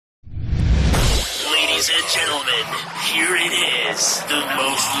Ladies and gentlemen, here it is, the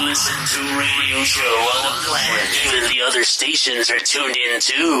most listened to radio show on the planet. Even the other stations are tuned in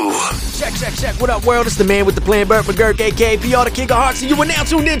too. Check. What up, world? It's the man with the plan, Burt McGurk, aka PR, the King of Hearts, and you are now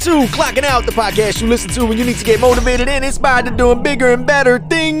tuned in to Clocking Out, the podcast you listen to when you need to get motivated and inspired to doing bigger and better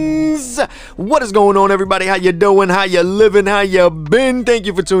things. What is going on, everybody? How you doing? How you living? How you been? Thank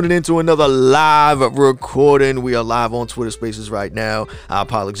you for tuning in to another live recording. We are live on Twitter Spaces right now. I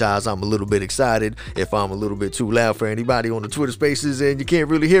apologize. I'm a little bit excited if I'm a little bit too loud for anybody on the Twitter Spaces and you can't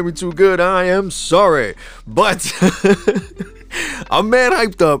really hear me too good. I am sorry, but I'm mad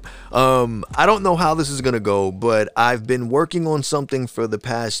hyped up. I don't know how this is gonna go, but I've been working on something for the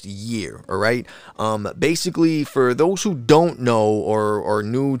past year. All right. Basically, for those who don't know or are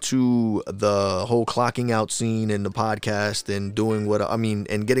new to the whole clocking out scene and the podcast and doing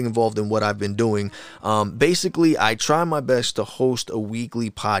and getting involved in what I've been doing. Basically, I try my best to host a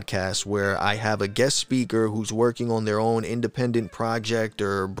weekly podcast where I have a guest speaker who's working on their own independent project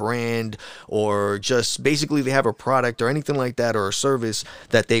or brand, or just basically they have a product or anything like that, or a service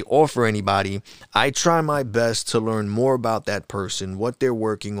that they offer anybody. I try my best to learn more about that person, what they're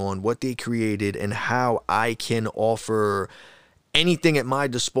working on, what they created, and how I can offer anything at my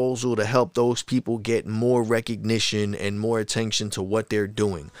disposal to help those people get more recognition and more attention to what they're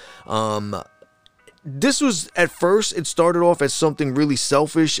doing. This was, at first, it started off as something really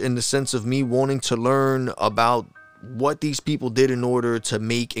selfish in the sense of me wanting to learn about what these people did in order to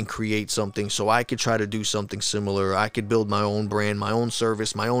make and create something so I could try to do something similar. I could build my own brand, my own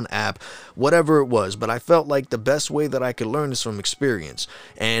service, my own app, whatever it was. But I felt like the best way that I could learn is from experience.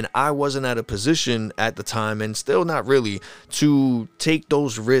 And I wasn't at a position at the time, and still not really, to take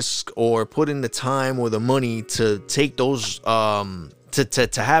those risks or put in the time or the money to take those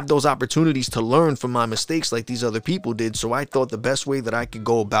to have those opportunities to learn from my mistakes like these other people did. So I thought the best way that I could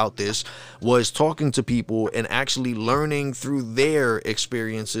go about this was talking to people and actually learning through their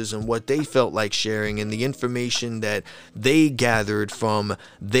experiences and what they felt like sharing and the information that they gathered from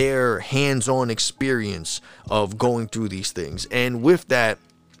their hands-on experience of going through these things. And with that,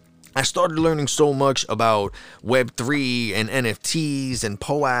 I started learning so much about Web3 and NFTs and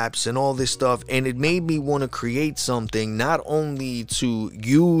POAPs and all this stuff, and it made me want to create something not only to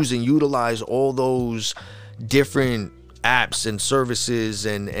use and utilize all those different apps and services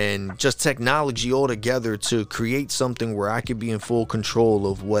and just technology all together to create something where I could be in full control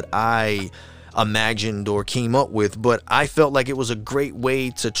of what I imagined or came up with. But I felt like it was a great way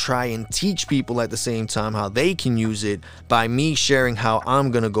to try and teach people at the same time how they can use it by me sharing how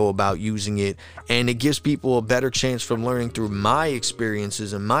I'm gonna go about using it, and it gives people a better chance from learning through my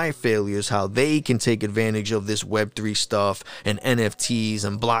experiences and my failures how they can take advantage of this Web3 stuff and NFTs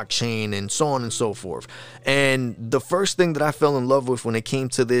and blockchain and so on and so forth. And the first thing that I fell in love with when it came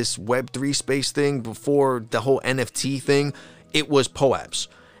to this Web3 space thing, before the whole NFT thing, it was POAPs.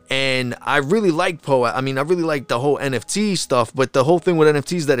 And I really like I really like the whole NFT stuff, but the whole thing with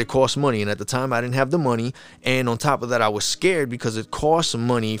NFTs is that it costs money. And at the time, I didn't have the money. And on top of that, I was scared because it costs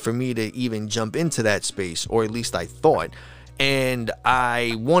money for me to even jump into that space, or at least I thought. And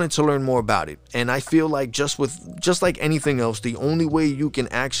I wanted to learn more about it. And I feel like just like anything else, the only way you can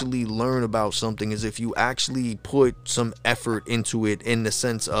actually learn about something is if you actually put some effort into it, in the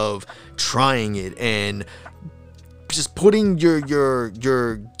sense of trying it and just putting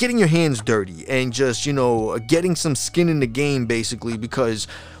getting your hands dirty and just, getting some skin in the game, basically. Because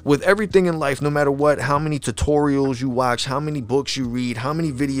with everything in life, no matter what, how many tutorials you watch, how many books you read, how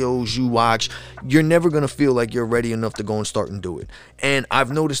many videos you watch, you're never going to feel like you're ready enough to go and start and do it. And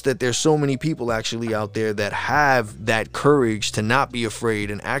I've noticed that there's so many people actually out there that have that courage to not be afraid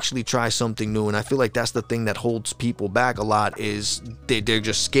and actually try something new. And I feel like that's the thing that holds people back a lot, is they're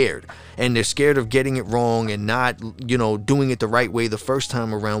just scared. And they're scared of getting it wrong and not, doing it the right way the first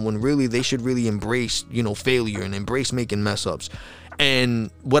time around, when really they should really embrace, failure and embrace making mess ups. And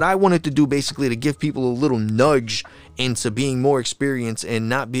what I wanted to do, basically, to give people a little nudge into being more experienced and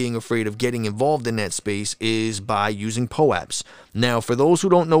not being afraid of getting involved in that space, is by using POAPs. Now, for those who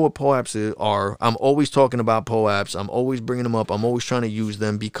don't know what POAPs are, I'm always talking about POAPs. I'm always bringing them up. I'm always trying to use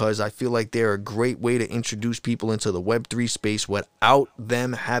them because I feel like they're a great way to introduce people into the Web3 space without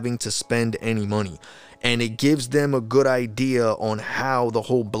them having to spend any money. And it gives them a good idea on how the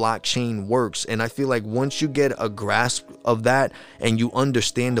whole blockchain works. And I feel like once you get a grasp of that and you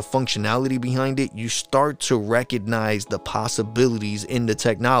understand the functionality behind it, you start to recognize the possibilities in the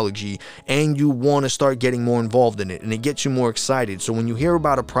technology, and you want to start getting more involved in it, and it gets you more excited. So when you hear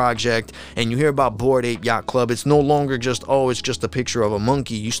about a project and you hear about Bored Ape Yacht Club, it's no longer just, it's just a picture of a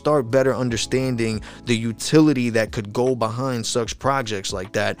monkey. You start better understanding the utility that could go behind such projects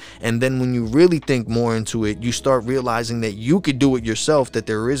like that. And then when you really think more more into it, you start realizing that you could do it yourself, that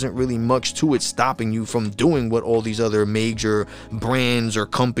there isn't really much to it stopping you from doing what all these other major brands or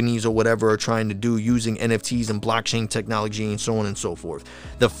companies or whatever are trying to do using NFTs and blockchain technology and so on and so forth.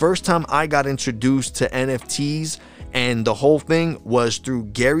 The first time I got introduced to NFTs and the whole thing was through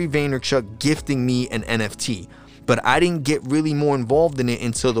Gary Vaynerchuk gifting me an NFT. But I didn't get really more involved in it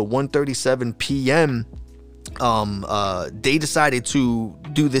until the 1:37 p.m. They decided to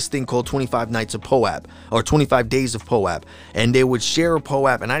do this thing called 25 Nights of POAP or 25 Days of POAP, and they would share a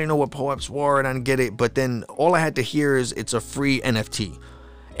POAP, and I didn't know what POAPs were and I didn't get it, but then all I had to hear is it's a free NFT.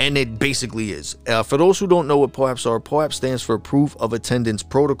 And it basically is. For those who don't know what POAPs are, POAP stands for Proof of Attendance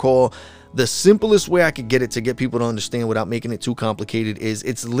Protocol. The simplest way I could get it to get people to understand without making it too complicated is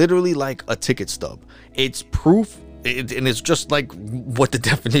it's literally like a ticket stub. It's proof, and it's just like what the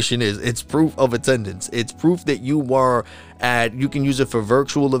definition is. It's proof of attendance. It's proof that you were at, you can use it for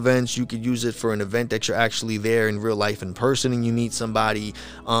virtual events. You could use it for an event that you're actually there in real life in person and you meet somebody.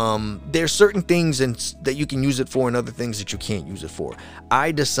 There's certain things that you can use it for and other things that you can't use it for.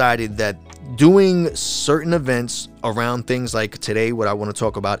 I decided that doing certain events around things like today, what I want to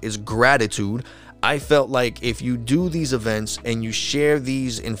talk about is gratitude. I felt like if you do these events and you share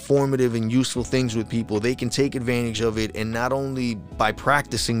these informative and useful things with people, they can take advantage of it, and not only by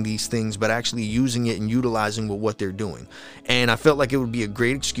practicing these things, but actually using it and utilizing what they're doing. And I felt like it would be a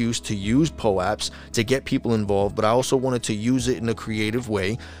great excuse to use POAPs to get people involved, but I also wanted to use it in a creative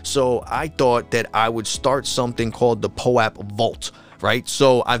way. So I thought that I would start something called the POAP Vault. Right,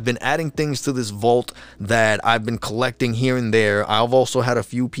 so I've been adding things to this vault that I've been collecting here and there. I've also had a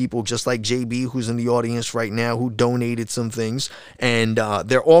few people just like JB, who's in the audience right now, who donated some things, and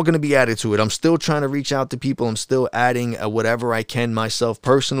they're all going to be added to it. I'm still trying to reach out to people. I'm still adding whatever I can myself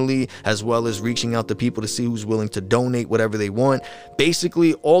personally, as well as reaching out to people to see who's willing to donate whatever they want.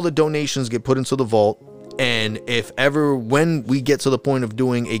 Basically, all the donations get put into the vault. And if ever, when we get to the point of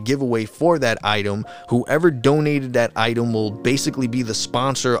doing a giveaway for that item, whoever donated that item will basically be the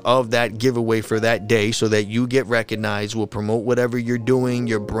sponsor of that giveaway for that day, so that you get recognized. We'll promote whatever you're doing,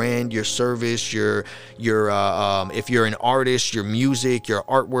 your brand, your service, your if you're an artist, your music, your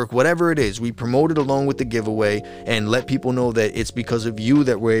artwork, whatever it is, we promote it along with the giveaway and let people know that it's because of you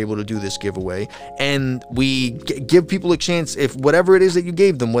that we're able to do this giveaway. And we give people a chance, if whatever it is that you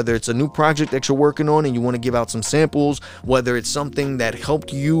gave them, whether it's a new project that you're working on and you want to give out some samples, whether it's something that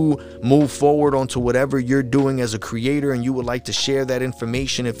helped you move forward onto whatever you're doing as a creator and you would like to share that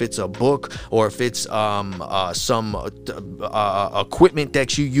information, if it's a book or if it's some equipment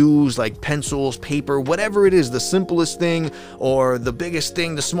that you use like pencils, paper, whatever it is, the simplest thing or the biggest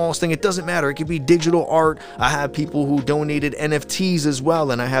thing, the smallest thing, it doesn't matter. It could be digital art. I have people who donated NFTs as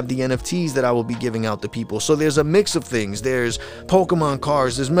well, and I have the NFTs that I will be giving out to people. So there's a mix of things. There's Pokemon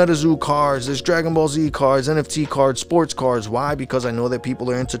cards, there's MetaZoo cards, there's Dragon Ball Z cards, NFT cards, sports cards. Why? Because I know that people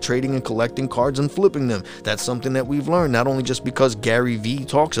are into trading and collecting cards and flipping them. That's something that we've learned, not only just because Gary V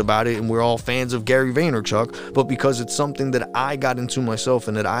talks about it and we're all fans of Gary Vaynerchuk, but because it's something that I got into myself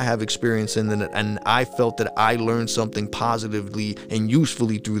and that I have experience in, and I felt that I learned something positively and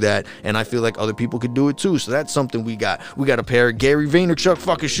usefully through that, and I feel like other people could do it too. So that's something we got. We got a pair of Gary Vaynerchuk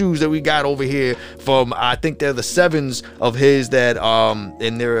fucking shoes that we got over here from, I think they're the 7s of his that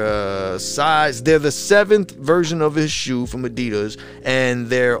and they're size, they're the 7th version of his shoe from Adidas, and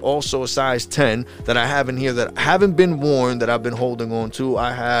they're also a size 10 that I have in here that haven't been worn, that I've been holding on to.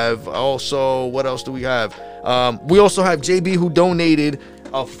 I have also, what else do we have? We also have JB, who donated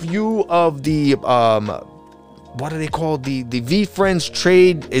a few of the what are they called, the VeeFriends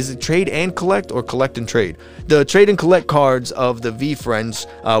trade, is it trade and collect or collect and trade, the trade and collect cards of the VeeFriends.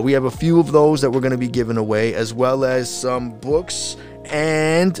 We have a few of those that we're going to be giving away, as well as some books.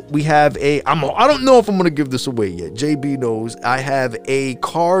 And we have I don't know if I'm going to give this away yet. JB knows. I have a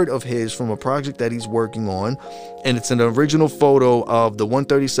card of his from a project that he's working on, and it's an original photo of the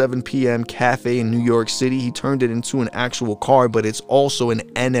 1:37 p.m. cafe in New York City. He turned it into an actual card, but it's also an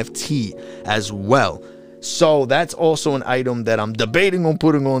NFT as well. So that's also an item that I'm debating on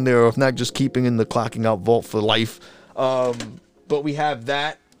putting on there, or if not, just keeping in the Clocking Out vault for life. But we have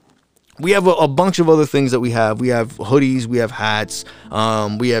that. We have a bunch of other things that we have. We have hoodies, we have hats,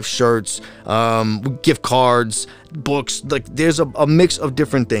 we have shirts, gift cards, books. Like, there's a mix of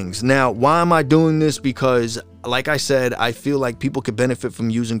different things. Now, why am I doing this? Because, like I said, I feel like people could benefit from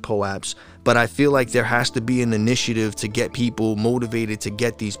using POAPs, but I feel like there has to be an initiative to get people motivated to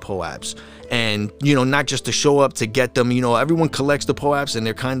get these POAPs. And, you know, not just to show up to get them. You know, everyone collects the POAPs and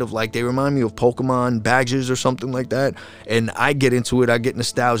they're kind of like, they remind me of Pokemon badges or something like that. And I get into it, I get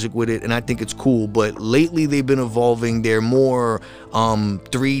nostalgic with it, and I think it's cool. But lately they've been evolving. They're more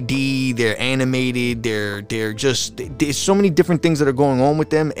 3D, they're animated, they're just, there's so many different things that are going on with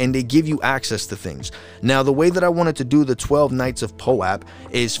them, and they give you access to things. Now, the way that I wanted to do the 12 Nights of POAP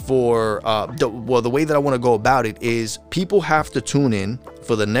is for, the way that I want to go about it is people have to tune in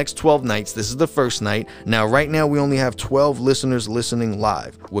for the next 12 nights. This is the first night. Now, right now, we only have 12 listeners listening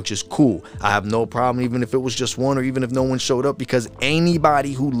live, which is cool. I have no problem, even if it was just one, or even if no one showed up, because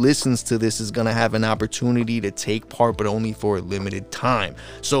anybody who listens to this is going to have an opportunity to take part, but only for a limited time.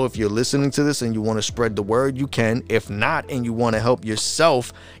 So if you're listening to this and you want to spread the word, you can. If not, and you want to help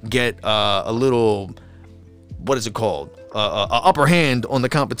yourself get a little, what is it called? Upper hand on the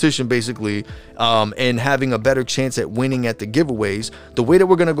competition, basically, and having a better chance at winning at the giveaways. The way that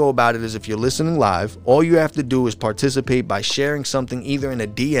we're going to go about it is, if you're listening live, all you have to do is participate by sharing something either in a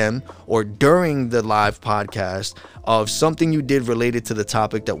DM or during the live podcast of something you did related to the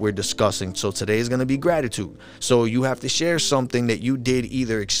topic that we're discussing. So today is going to be gratitude. So you have to share something that you did,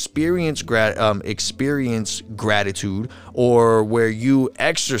 either experience gratitude, or where you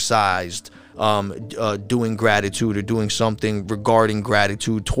exercised doing gratitude, or doing something regarding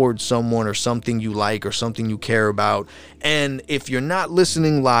gratitude towards someone, or something you like, or something you care about. And if you're not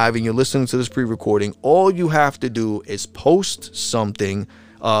listening live and you're listening to this pre-recording, all you have to do is post something,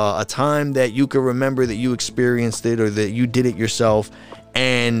 a time that you can remember that you experienced it or that you did it yourself,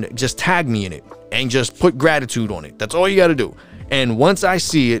 and just tag me in it and just put gratitude on it. That's all you got to do. And once I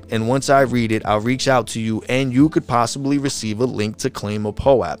see it and once I read it, I'll reach out to you, and you could possibly receive a link to claim a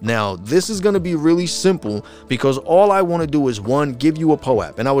POAP. Now, this is going to be really simple, because all I want to do is, one, give you a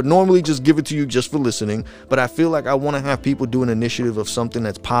POAP. And I would normally just give it to you just for listening, but I feel like I want to have people do an initiative of something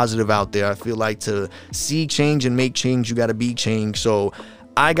that's positive out there. I feel like to see change and make change, you got to be change. So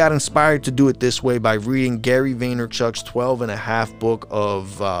I got inspired to do it this way by reading Gary Vaynerchuk's 12 and a half book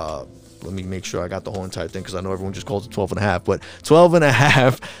of, let me make sure I got the whole entire thing, because I know everyone just calls it 12 and a half, but 12 and a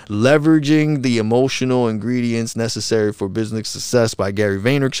half, Leveraging the Emotional Ingredients Necessary for Business Success by Gary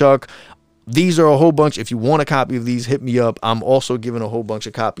Vaynerchuk. These are a whole bunch. If you want a copy of these, hit me up. I'm also giving a whole bunch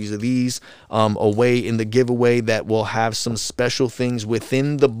of copies of these away in the giveaway that will have some special things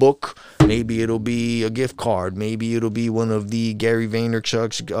within the book. Maybe it'll be a gift card. Maybe it'll be one of the Gary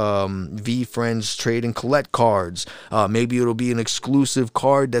Vaynerchuk's VeeFriends Trade and Collect cards. Maybe it'll be an exclusive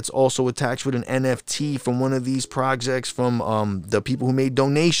card that's also attached with an NFT from one of these projects from the people who made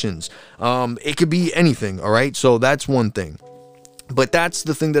donations. It could be anything, all right? So that's one thing. But that's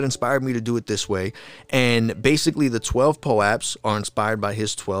the thing that inspired me to do it this way. And basically, the 12 POAPs are inspired by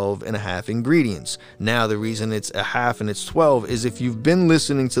his 12 and a half ingredients. Now, the reason it's a half and it's 12 is, if you've been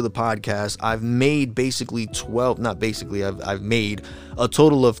listening to the podcast, I've made basically 12, not basically, I've made a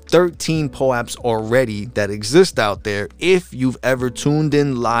total of 13 POAPs already that exist out there. If you've ever tuned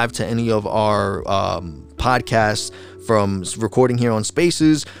in live to any of our podcasts, from recording here on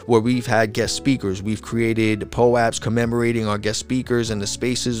Spaces, where we've had guest speakers, we've created POAPs commemorating our guest speakers and the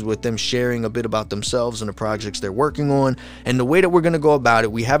spaces with them sharing a bit about themselves and the projects they're working on. And the way that we're going to go about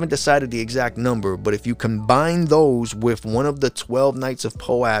it, we haven't decided the exact number, but if you combine those with one of the 12 nights of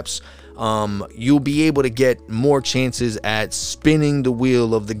POAPs, you'll be able to get more chances at spinning the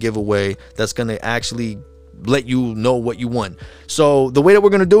wheel of the giveaway that's going to actually let you know what you won. So the way that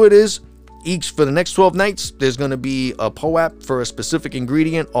we're going to do it is, for the next 12 nights, there's going to be a POAP for a specific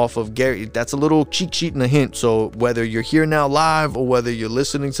ingredient off of Gary. That's a little cheat sheet and a hint. So whether you're here now live or whether you're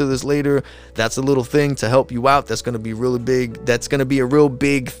listening to this later, that's a little thing to help you out. That's going to be really big. That's going to be a real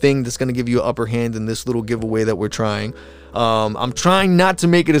big thing that's going to give you an upper hand in this little giveaway that we're trying. I'm trying not to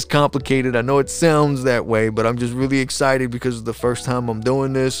make it as complicated. I know it sounds that way, but I'm just really excited because it's the first time I'm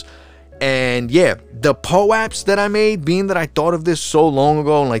doing this. And yeah, the POAPs that I made, being that I thought of this so long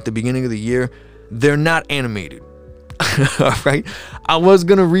ago in like the beginning of the year, they're not animated. All right. I was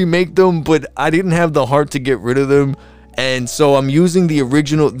going to remake them, but I didn't have the heart to get rid of them. And so I'm using the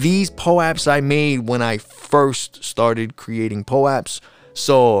original. These POAPs I made when I first started creating POAPs.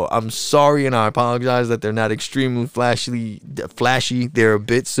 So I'm sorry and I apologize that they're not extremely flashy. They're a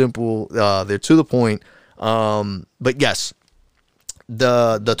bit simple. They're to the point. But yes.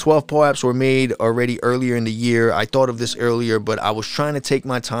 The 12 POAPs were made already earlier in the year. I thought of this earlier, but I was trying to take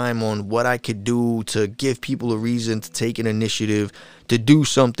my time on what I could do to give people a reason to take an initiative, to do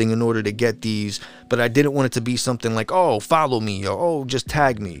something in order to get these. But I didn't want it to be something like, oh, follow me, or oh, just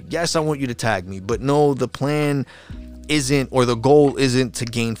tag me. Yes, I want you to tag me. But no, the plan isn't, or the goal isn't to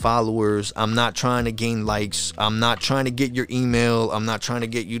gain followers. I'm not trying to gain likes. I'm not trying to get your email. I'm not trying to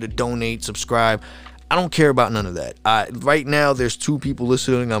get you to donate, subscribe. I don't care about none of that. Right now, there's 2 people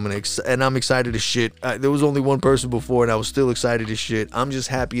listening. I'm excited as shit. There was only 1 person before, and I was still excited as shit. I'm just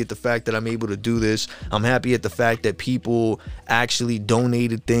happy at the fact that I'm able to do this. I'm happy at the fact that people actually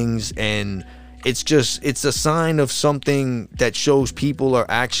donated things, and it's a sign of something that shows people are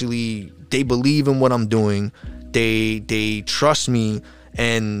actually, they believe in what I'm doing. They trust me.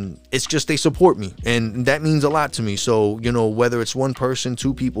 And it's just, they support me, and that means a lot to me. So, you know, whether it's 1 person,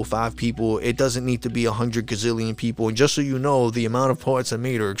 2 people, 5 people, it doesn't need to be 100 gazillion people. And just so you know, the amount of POAPs I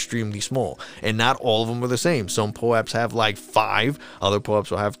made are extremely small, and not all of them are the same. Some POAPs have like 5, other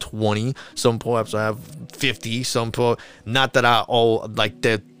POAPs will have 20, some POAPs will have 50, not that I all like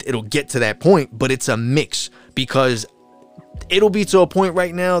that it'll get to that point, but it's a mix, because it'll be to a point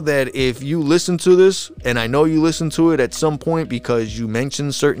right now that if you listen to this, and I know you listen to it at some point because you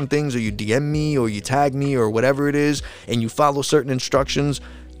mention certain things, or you DM me, or you tag me, or whatever it is, and you follow certain instructions,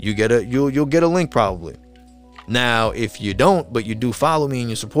 you'll get a link probably. Now, if you don't, but you do follow me and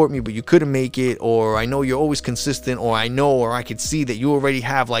you support me, but you couldn't make it, or I know you're always consistent, or I could see that you already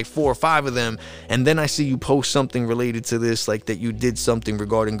have like 4 or 5 of them, and then I see you post something related to this, like that you did something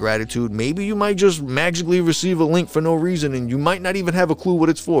regarding gratitude, maybe you might just magically receive a link for no reason, and you might not even have a clue what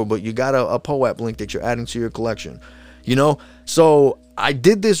it's for, but you got a POAP link that you're adding to your collection, you know? So I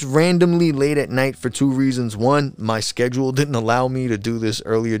did this randomly late at night for 2 reasons. 1, my schedule didn't allow me to do this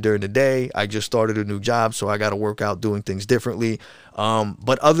earlier during the day. I just started a new job, so I got to work out doing things differently.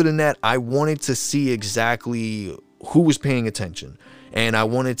 But other than that, I wanted to see exactly who was paying attention, and I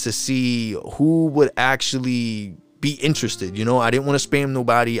wanted to see who would actually be interested. You know, I didn't want to spam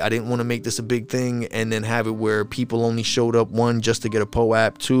nobody. I didn't want to make this a big thing and then have it where people only showed up, 1, just to get a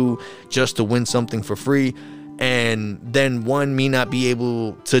POAP, 2, just to win something for free. And then 1, me not be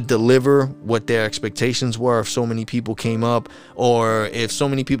able to deliver what their expectations were if so many people came up, or if so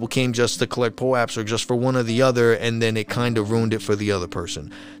many people came just to collect POAPs or just for one or the other, and then it kind of ruined it for the other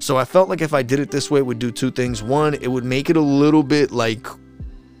person. So I felt like if I did it this way, it would do 2 things. 1, it would make it a little bit like,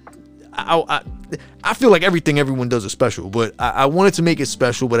 I feel like everything everyone does is special, but I wanted to make it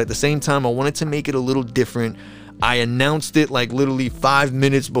special, but at the same time, I wanted to make it a little different. I announced it like literally 5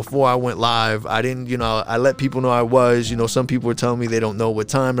 minutes before I went live. I didn't, you know, I let people know I was, you know, some people were telling me they don't know what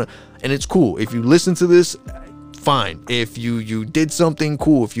time, and it's cool. If you listen to this, fine. If you did something,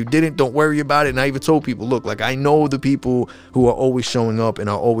 cool. If you didn't, don't worry about it. And I even told people, look, like, I know the people who are always showing up and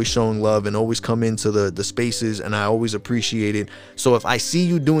are always showing love and always come into the spaces, and I always appreciate it. So if I see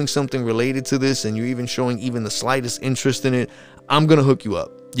you doing something related to this and you're even showing even the slightest interest in it, I'm gonna hook you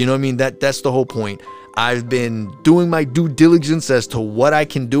up. You know what I mean? That's the whole point. I've been doing my due diligence as to what I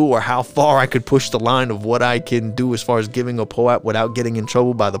can do, or how far I could push the line of what I can do as far as giving a POAP without getting in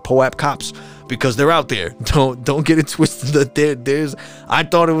trouble by the POAP cops, because they're out there. Don't get it twisted that there's, I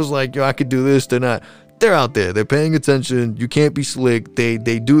thought it was like, yo, I could do this. They're not. They're out there. They're paying attention. You can't be slick. They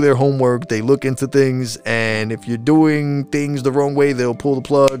do their homework. They look into things, and if you're doing things the wrong way, they'll pull the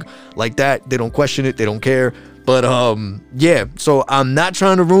plug like that. They don't question it. They don't care. But yeah, so I'm not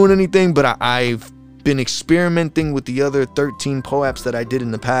trying to ruin anything, but I've been experimenting with the other 13 POAPs that I did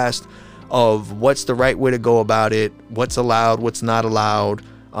in the past of what's the right way to go about it, what's allowed, what's not allowed.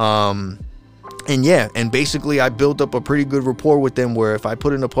 And yeah, and basically I built up a pretty good rapport with them, where if I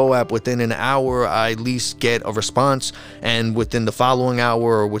put in a POAP within an hour, I at least get a response, and within the following hour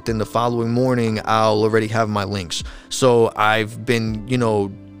or within the following morning, I'll already have my links. So I've been, you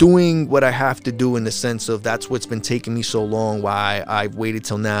know, doing what I have to do, in the sense of that's what's been taking me so long, why I've waited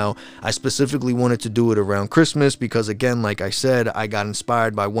till now. I specifically wanted to do it around Christmas because, again, like I said, I got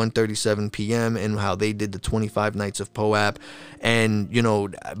inspired by 1:37 p.m. and how they did the 25 nights of POAP. And, you know,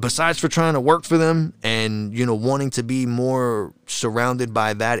 besides for trying to work for them and, you know, wanting to be more surrounded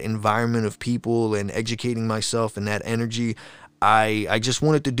by that environment of people and educating myself and that energy, I just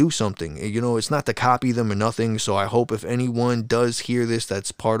wanted to do something. You know, it's not to copy them or nothing. So I hope if anyone does hear this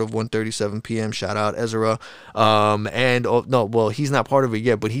that's part of 1:37 p.m., shout out Ezra. And oh, no, well, he's not part of it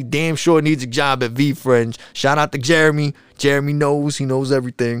yet, but he damn sure needs a job at VFriend. Shout out to Jeremy. Jeremy knows, he knows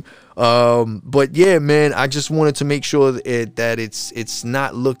everything. But yeah, man, I just wanted to make sure that it's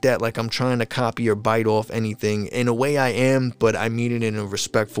not looked at like I'm trying to copy or bite off anything. In a way I am, but I mean it in a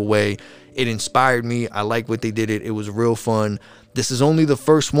respectful way. It inspired me. I like what they did. It was real fun. This is only the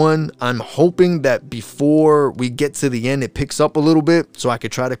first one. I'm hoping that before we get to the end, it picks up a little bit, so I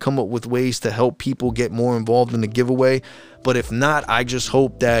could try to come up with ways to help people get more involved in the giveaway. But if not, I just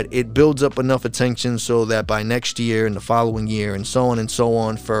hope that it builds up enough attention so that by next year and the following year and so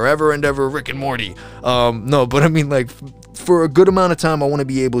on, forever and ever, Rick and Morty. No, but I mean, like, for a good amount of time, I want to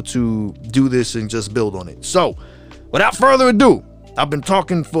be able to do this and just build on it. So without further ado, I've been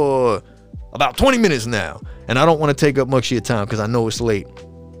talking for about 20 minutes now, and I don't want to take up much of your time because I know it's late.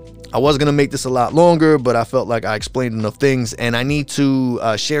 I was going to make this a lot longer, but I felt like I explained enough things, and I need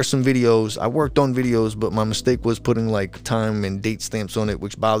to share some videos. I worked on videos, but my mistake was putting like time and date stamps on it,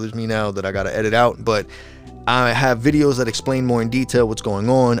 which bothers me now that I got to edit out. But I have videos that explain more in detail what's going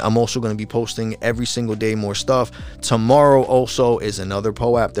on. I'm also going to be posting every single day more stuff. Tomorrow also is another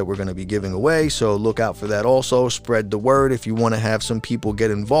POAP that we're going to be giving away, so look out for that also. Spread the word if you want to have some people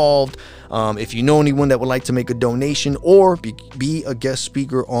get involved. If you know anyone that would like to make a donation or be a guest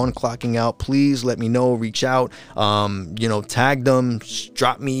speaker on Clocking Out, please let me know. Reach out, tag them,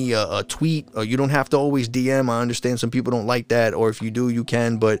 drop me a tweet. You don't have to always DM. I understand some people don't like that, or if you do, you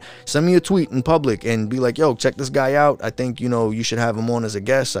can, but send me a tweet in public and be like, yo, check this guy out. I think, you should have him on as a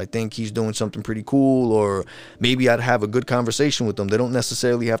guest. I think he's doing something pretty cool, or maybe I'd have a good conversation with them. They don't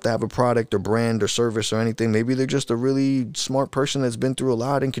necessarily have to have a product or brand or service or anything. Maybe they're just a really smart person that's been through a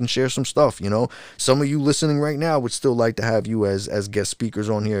lot and can share some stuff. Some of you listening right now would still like to have you as guest speakers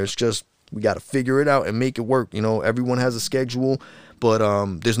on here. It's just, we got to figure it out and make it work. Everyone has a schedule, but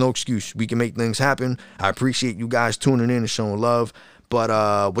there's no excuse. We can make things happen. I appreciate you guys tuning in and showing love.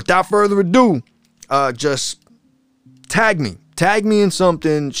 But without further ado, just tag me in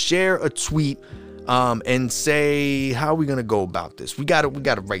something, share a tweet, and say, how are we gonna go about this? We gotta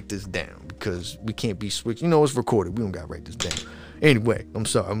write this down because we can't be switched. It's recorded. We don't gotta write this down. Anyway, I'm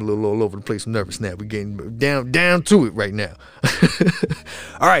sorry, I'm a little all over the place. I'm nervous now. We're getting down to it right now.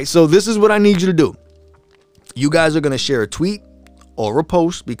 All right, so this is what I need you to do. You guys are gonna share a tweet or a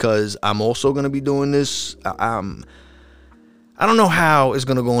post, because I'm also gonna be doing this. I don't know how it's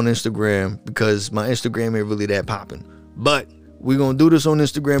gonna go on Instagram because my Instagram ain't really that popping, but we're gonna do this on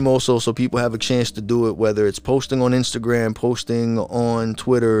Instagram also, so people have a chance to do it, whether it's posting on Instagram, posting on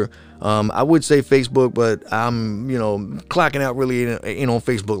Twitter. I would say Facebook, but I'm Clocking Out really ain't on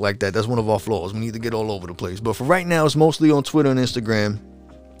Facebook like that. That's one of our flaws. We need to get all over the place, but for right now it's mostly on Twitter and Instagram.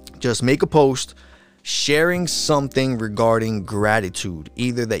 Just make a post sharing something regarding gratitude,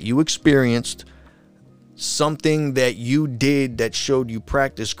 either that you experienced, something that you did that showed you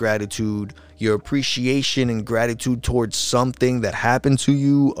practice gratitude, your appreciation and gratitude towards something that happened to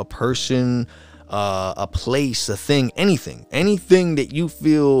you, a person, a place, a thing, anything that you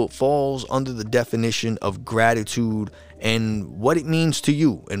feel falls under the definition of gratitude, and what it means to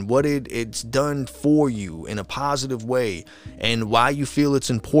you and what it's done for you in a positive way, and why you feel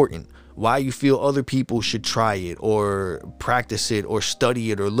it's important, why you feel other people should try it or practice it or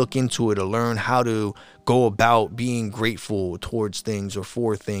study it or look into it or learn how to go about being grateful towards things or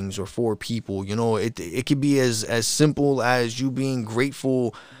for people. It could be as simple as you being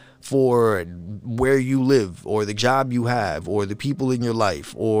grateful for where you live, or the job you have, or the people in your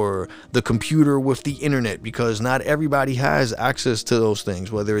life, or the computer with the internet, because not everybody has access to those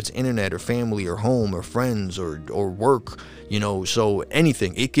things, whether it's internet or family or home or friends or work, so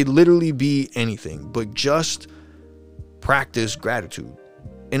anything. It could literally be anything, but just practice gratitude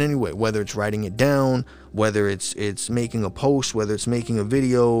in any way, whether it's writing it down, whether it's making a post, whether it's making a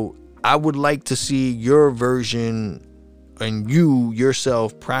video. I would like to see your version and you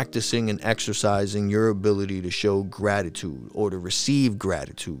yourself practicing and exercising your ability to show gratitude or to receive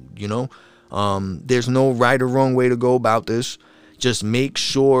gratitude. There's no right or wrong way to go about this. Just make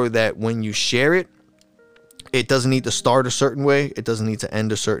sure that when you share it, it doesn't need to start a certain way. It doesn't need to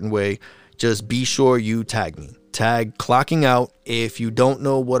end a certain way. Just be sure you tag me. Tag Clocking Out. If you don't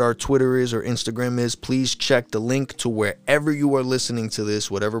know what our Twitter is or Instagram is, please check the link to wherever you are listening to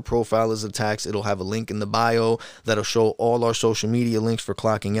this. Whatever profile is attached, it'll have a link in the bio that'll show all our social media links for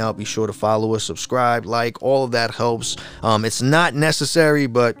Clocking Out. Be sure to follow us, subscribe, like, all of that helps. It's not necessary,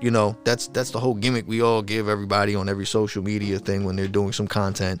 but that's the whole gimmick we all give everybody on every social media thing when they're doing some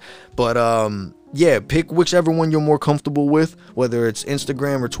content. But yeah, pick whichever one you're more comfortable with, whether it's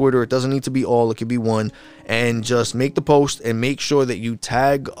Instagram or Twitter. It doesn't need to be all, it could be one. And just make the post and make sure that you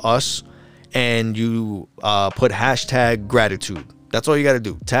tag us and you put hashtag gratitude. That's all you got to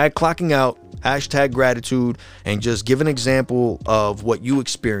do. Tag Clocking Out, hashtag gratitude, and just give an example of what you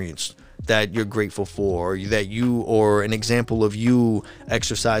experienced that you're grateful for, or an example of you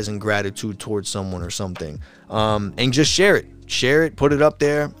exercising gratitude towards someone or something. And just share it, put it up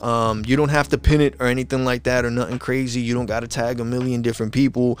there. You don't have to pin it or anything like that or nothing crazy. You don't got to tag a million different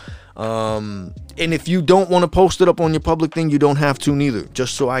people. And if you don't want to post it up on your public thing, you don't have to neither.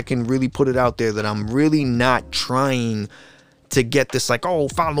 Just so I can really put it out there that I'm really not trying to get this like, oh,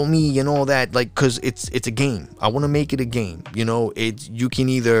 follow me and all that, like, because it's a game. I want to make it a game. You can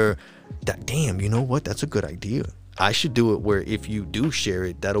either, damn, you know what? That's a good idea. I should do it where if you do share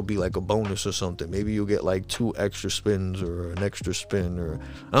it, that'll be like a bonus or something. Maybe you'll get like 2 extra spins or an extra spin, or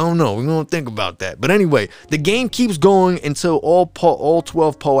I don't know. We're gonna think about that. But anyway, the game keeps going until all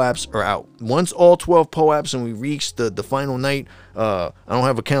 12 POAPs are out. Once all 12 POAPs and we reach the final night, I don't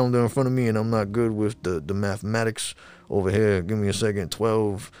have a calendar in front of me and I'm not good with the mathematics over here. Give me a second.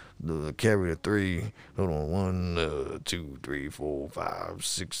 12. Carry a 3. Hold on. 1, 2, 3, 4, 5,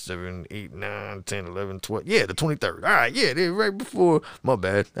 6, 7, 8, 9, 10, 11, 12. Yeah, the 23rd. All right. Yeah, they're right before. My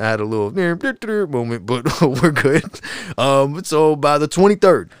bad. I had a little moment, but we're good. So by the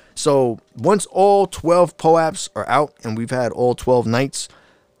 23rd. So once all 12 POAPs are out and we've had all 12 nights,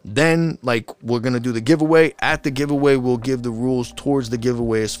 then like we're gonna do the giveaway. At the giveaway, we'll give the rules towards the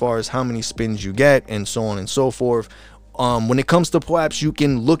giveaway as far as how many spins you get and so on and so forth. When it comes to POAPs, you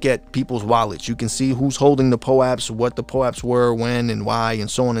can look at people's wallets. You can see who's holding the POAPs, what the POAPs were, when and why, and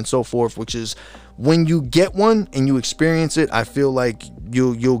so on and so forth, which is when you get one and you experience it, I feel like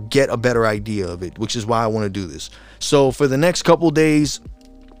you'll get a better idea of it, which is why I want to do this. So for the next couple days,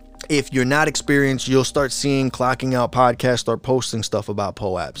 if you're not experienced, you'll start seeing Clocking Out Podcast start posting stuff about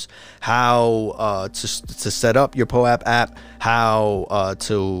POAPs, how to set up your POAP app, how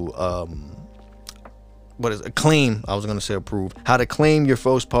to claim. I was going to say approve. How to claim your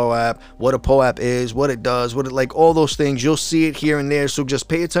first POAP, what a POAP is, what it does, what it like, all those things. You'll see it here and there. So just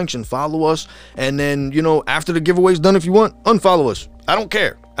pay attention, follow us. And then, after the giveaway's done, if you want, unfollow us. I don't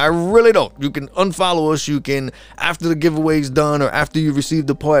care. I really don't. You can unfollow us. You can, after the giveaway's done or after you receive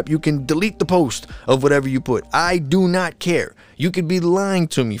the POAP, you can delete the post of whatever you put. I do not care. You could be lying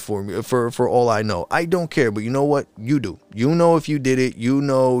to me for all I know. I don't care. But you know what? You do. You know if you did it. You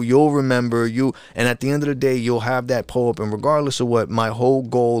know, you'll remember. And at the end of the day, you'll have that POAP. And regardless of what, my whole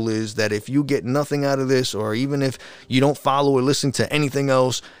goal is that if you get nothing out of this, or even if you don't follow or listen to anything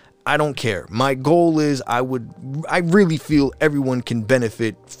else, I don't care. My goal is I really feel everyone can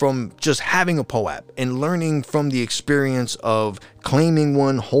benefit from just having a POAP and learning from the experience of claiming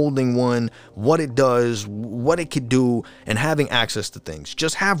one, holding one, what it does, what it could do, and having access to things.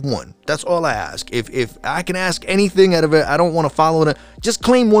 Just have one. That's all I ask. If I can ask anything out of it, I don't want to follow it. Just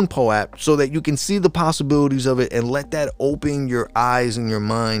claim one POAP so that you can see the possibilities of it and let that open your eyes and your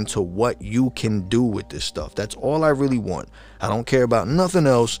mind to what you can do with this stuff. That's all I really want. I don't care about nothing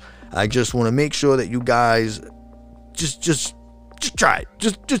else. I just want to make sure that you guys just try it.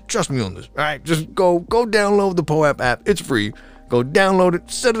 Just trust me on this. All right, just go download the POAP app. It's free. Go download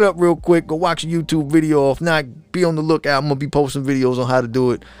it, set it up real quick. Go watch a YouTube video. If not, be on the lookout. I'm gonna be posting videos on how to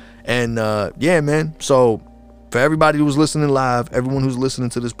do it. And yeah, man. So for everybody who's listening live, everyone who's listening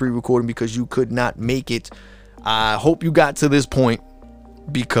to this pre-recording because you could not make it, I hope you got to this point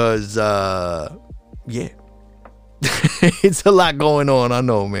because yeah. It's a lot going on, I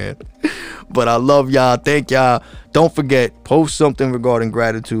know, man, but I love y'all. Thank y'all. Don't forget, post something regarding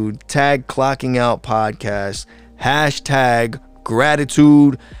gratitude, tag Clocking Out Podcast, hashtag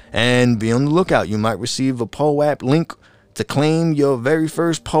gratitude, and be on the lookout. You might receive a POAP link to claim your very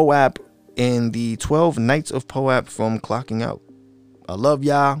first POAP in the 12 nights of POAP from Clocking Out. I love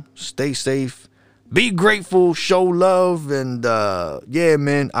y'all. Stay safe. Be grateful, show love, and yeah,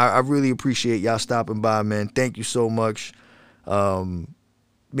 man, I really appreciate y'all stopping by, man. Thank you so much.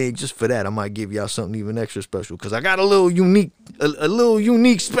 Man, just for that, I might give y'all something even extra special because I got a little unique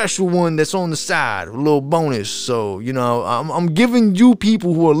special one that's on the side, a little bonus. So, I'm giving you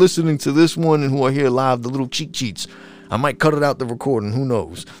people who are listening to this one and who are here live the little cheat sheets. I might cut it out the recording, who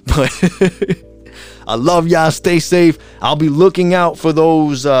knows? But I love y'all. Stay safe. I'll be looking out for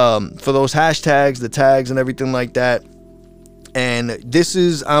those hashtags, the tags, and everything like that. And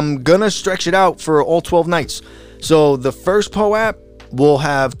I'm gonna stretch it out for all 12 nights. So the first POAP will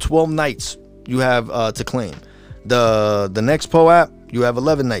have 12 nights you have to claim. The next POAP, you have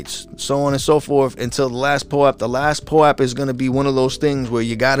 11 nights, so on and so forth until the last POAP. The last POAP is going to be one of those things where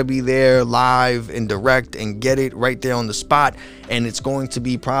you got to be there live and direct and get it right there on the spot. And it's going to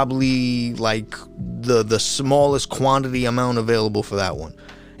be probably like the smallest quantity amount available for that one.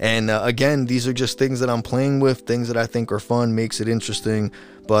 And again, these are just things that I'm playing with, things that I think are fun, makes it interesting.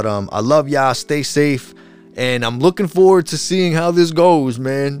 But I love y'all. Stay safe. And I'm looking forward to seeing how this goes,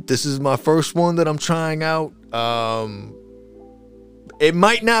 man. This is my first one that I'm trying out. It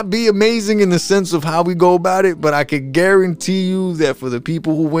might not be amazing in the sense of how we go about it, but I can guarantee you that for the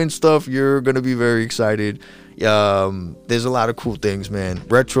people who win stuff, you're going to be very excited. There's a lot of cool things, man.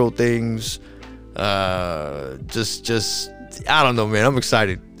 Retro things. Just I don't know, man. I'm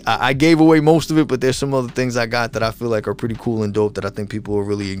excited. I gave away most of it, but there's some other things I got that I feel like are pretty cool and dope that I think people will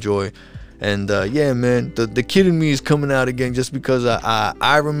really enjoy. And yeah, man, the kid in me is coming out again, just because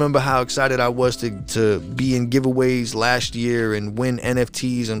I remember how excited I was to be in giveaways last year and win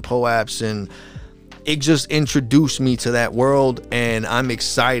NFTs and POAPs, and it just introduced me to that world, and I'm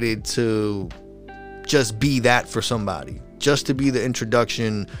excited to just be that for somebody, just to be the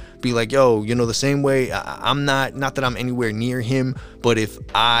introduction, be like, yo, you know, the same way I'm not that I'm anywhere near him, but if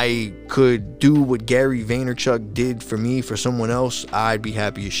I could do what Gary Vaynerchuk did for me for someone else, I'd be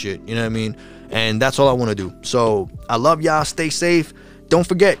happy as shit, you know what I mean? And that's all I want to do. So I love y'all. Stay safe. Don't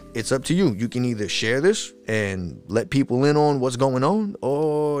forget, it's up to you. You can either share this and let people in on what's going on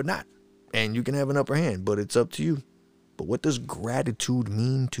or not, and you can have an upper hand, but it's up to you. But what does gratitude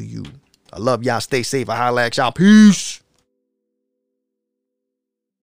mean to you? I love y'all. Stay safe. I holla at y'all. Peace.